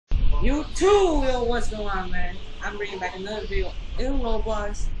You too, yo, what's going on, man? I'm bringing back another video in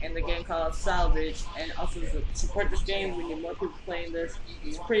Roblox and the game called Salvage. And also support this game. We need more people playing this.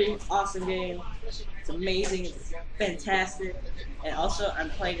 It's a pretty awesome game. It's amazing. It's fantastic. And also,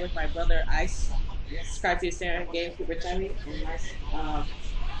 I'm playing with my brother Ice. Subscribe to his channel, Gamekeeper Timmy. And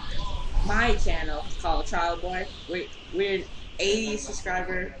my channel is called Child Boy. We're 80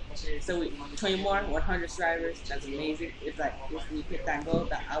 subscribers, so 20 more, 100 subscribers. That's amazing. It's like if we hit that goal,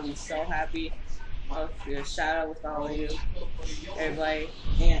 that I'll be so happy. I'll do a shout out with all of you, everybody.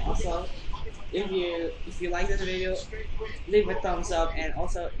 And also, if you like this video, leave a thumbs up. And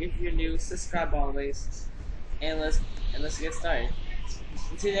also, if you're new, subscribe always. And let's get started.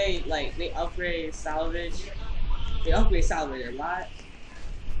 Today, like they upgraded Salvage. They upgraded Salvage a lot.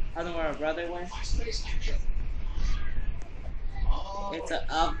 I don't know where my brother went. It's an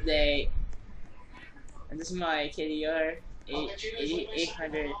update. And this is my KDR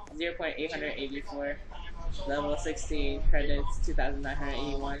 0.884, level 16, credits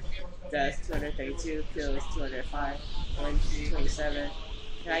 2,981, deaths 232, kills 205, wins 27.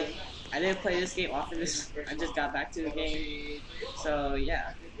 I didn't play this game often. I just got back to the game. So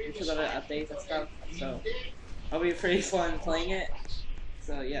yeah, we took other updates and stuff. So it'll be pretty fun playing it.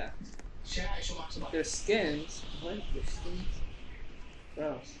 So yeah. There's skins. What? There's skins?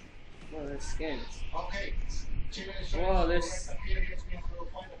 Bro, there's skins. Whoa, there's.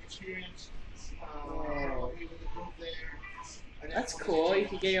 Whoa. That's cool. You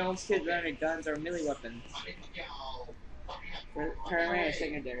can get your own skins running guns or melee weapons. Primary and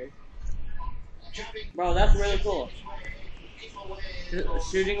secondary. Bro, that's really cool.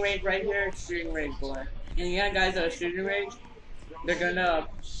 Shooting range right here. Shooting range, boy. And yeah, guys, at a shooting range, they're gonna.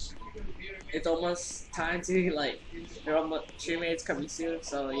 It's almost time to their teammates coming soon,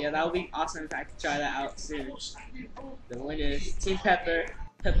 so yeah, that would be awesome if I could try that out soon. The winner is Team Pepper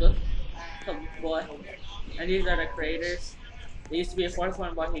boy, and these are the creators. There used to be a fourth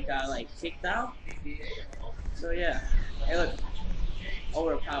one, but he got kicked out. So yeah, hey look,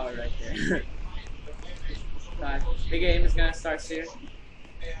 overpowered right there. God, the game is gonna start soon.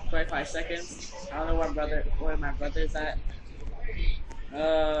 25 seconds. I don't know where my brother's at.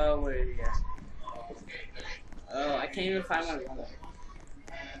 Where is he at? Oh, I can't even find my brother.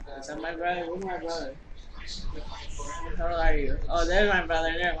 Is that my brother? Where's my brother? How old are you? Oh, there's my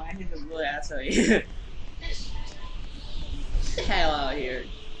brother. Never mind. He's a blue asshole. Hell out here.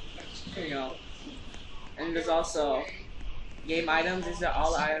 You know. And there's also game items. These are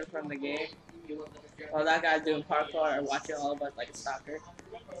all the items from the game. While that guy's doing parkour or watching all of us like a stalker.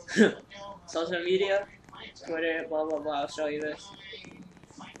 Social media. Twitter, blah blah blah. I'll show you this.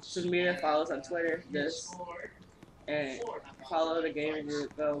 Social media, follow us on Twitter, this, and follow the game and you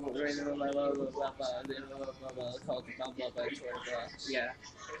go right now, blah blah blah blah blah, Twitter, blah. Yeah.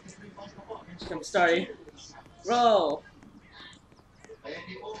 I'm starting. Roll.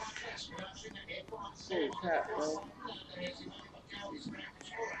 Holy crap, bro.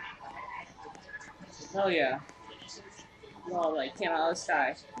 Hell yeah. Well, came out of the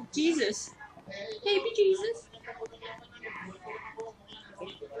sky. Jesus. Baby Jesus.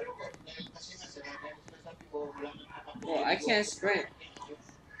 Well, I can't sprint.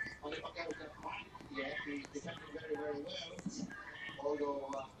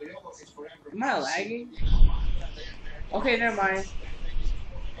 Am I lagging? Okay, never mind.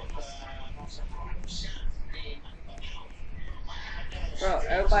 Bro,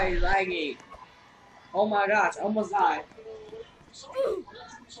 everybody's lagging. Oh my gosh, I almost died.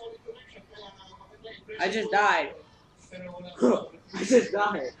 I just died. I just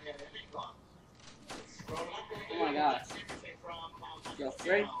died. Oh my gosh. Yo,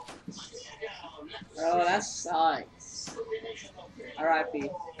 Frank. Oh, that sucks. R.I.P.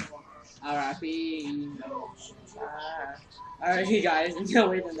 R.I.P. Alright, guys, until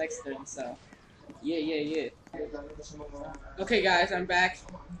wait the next turn, so. Yeah. Okay, guys, I'm back.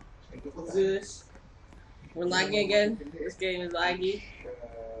 Let's do this. We're lagging again. This game is laggy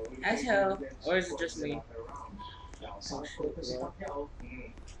as hell. Or is it just me?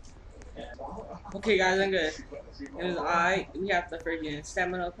 Okay, guys, I'm good. We have the freaking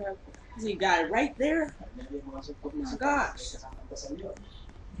stamina pep. See, guy right there. Oh my gosh. I'm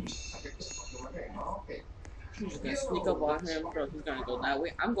just gonna sneak up on him, bro. He's gonna go that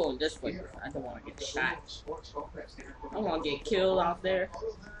way. I'm going this way. I don't want to get shot. I don't want to get killed out there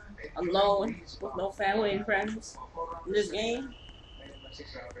alone with no family and friends in this game.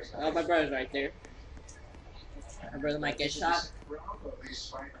 Oh, my brother's right there. My brother might get shot.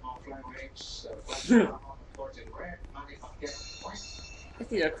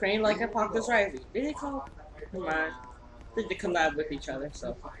 It's either crane like Apocalypse Rising. Did it call? Come on. think they collab with each other,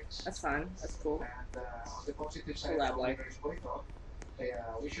 so that's fine. That's cool. Collab life.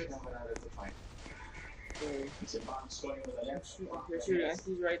 You're shooting. He's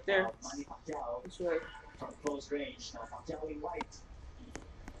right there. He's right.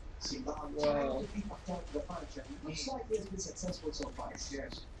 Whoa.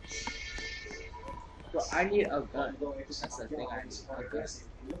 Bro, I need a gun. That's the thing. I need a gun.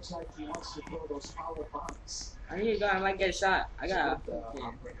 I need a gun. I might get shot. I got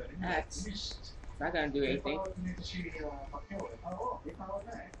a axe. Not gonna do anything. Oh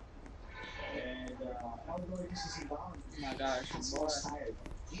my gosh.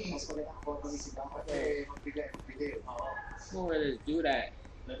 Who really do that?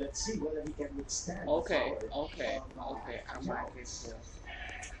 Okay. I might get still.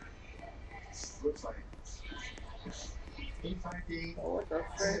 Oh, what the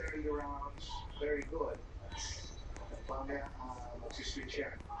frick? Very good.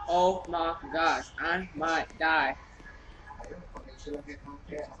 Oh my gosh, I might die.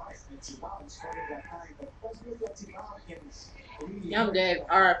 Yeah, I'm dead.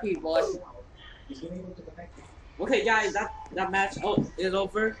 RIP, boy. Okay, guys, that match is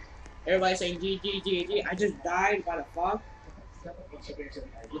over. Everybody saying GG. I just died by the fog.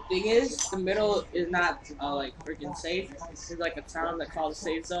 The thing is, the middle is not like freaking safe. There's like a town that called a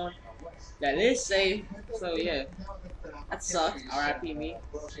safe zone that is safe. So yeah, that sucks. RIP me.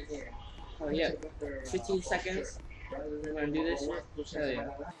 Oh yeah, 15 seconds. We're gonna do this shit. Hell yeah.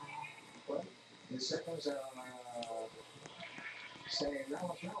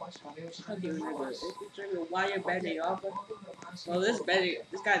 Why you're bending over? Well, this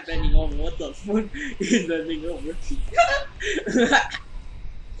guy's bending over. What the fuck? He's bending over.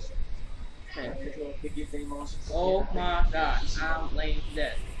 Oh my god, I'm laying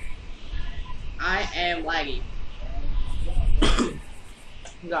dead. I am laggy.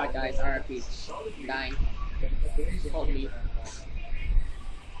 God, guys, RIP. Dying. Hold me.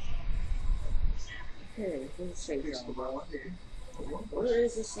 Okay, this is safe zone, bro. Where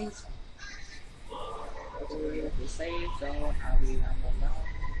is the safe zone? Where is the safe zone? I mean, I'm not.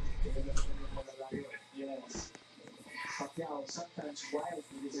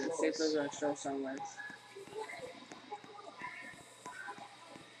 The safe zone's gonna show somewhere.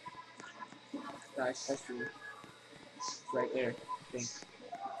 Guys, that's me. It's right there, I think.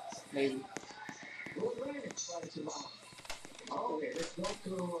 Maybe.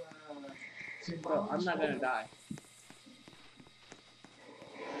 Bro, I'm not gonna die.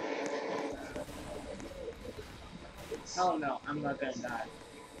 Hell no, I'm not gonna die.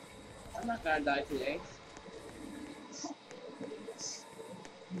 I'm not gonna die today.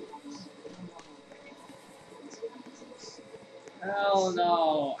 Hell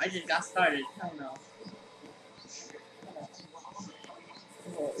no, I just got started. Hell no.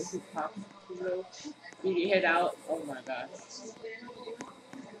 Oh, is it pop? Did you hit out? Oh my god.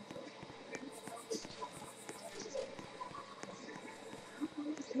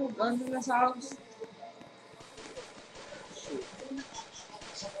 No guns in this house? Shoot.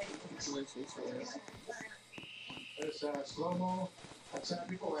 There's slow-mo. At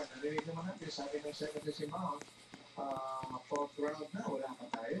sabi ko, narinig naman natin, sabi ng second decimal, fourth round na, wala pa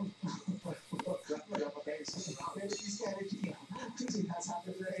tayo. Fourth round, wala pa tayo. Pero yung strategy,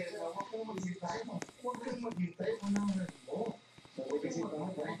 sinasabi na rin, huwag kang maghintay, unahan mo. So, kasi wala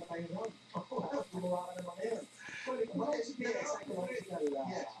pa tayo round. Gumawa ka naman ngayon. But it's a psychological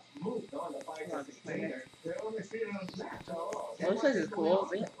move, no? The fighter, the trainer, they're only 3 rounds left. Well, this is cool.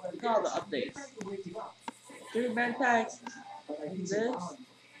 Look at all the updates. 3 band packs. This? Bro,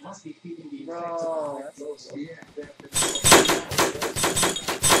 that's so cool.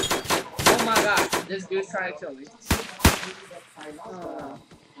 Oh my god, this dude's trying to kill me.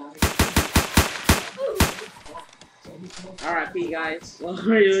 RIP, guys. Well,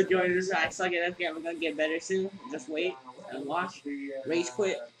 we're enjoying this. I suck at this game. We're gonna get better soon. Just wait and watch. Rage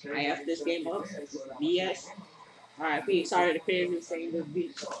quit. I F this game up. BS. RIP. Sorry to fans who's saying this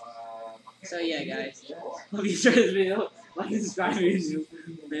beat. So yeah, guys. Hope you enjoyed this video. Like and subscribe if you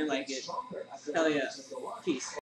didn't like it. Hell yeah. Peace.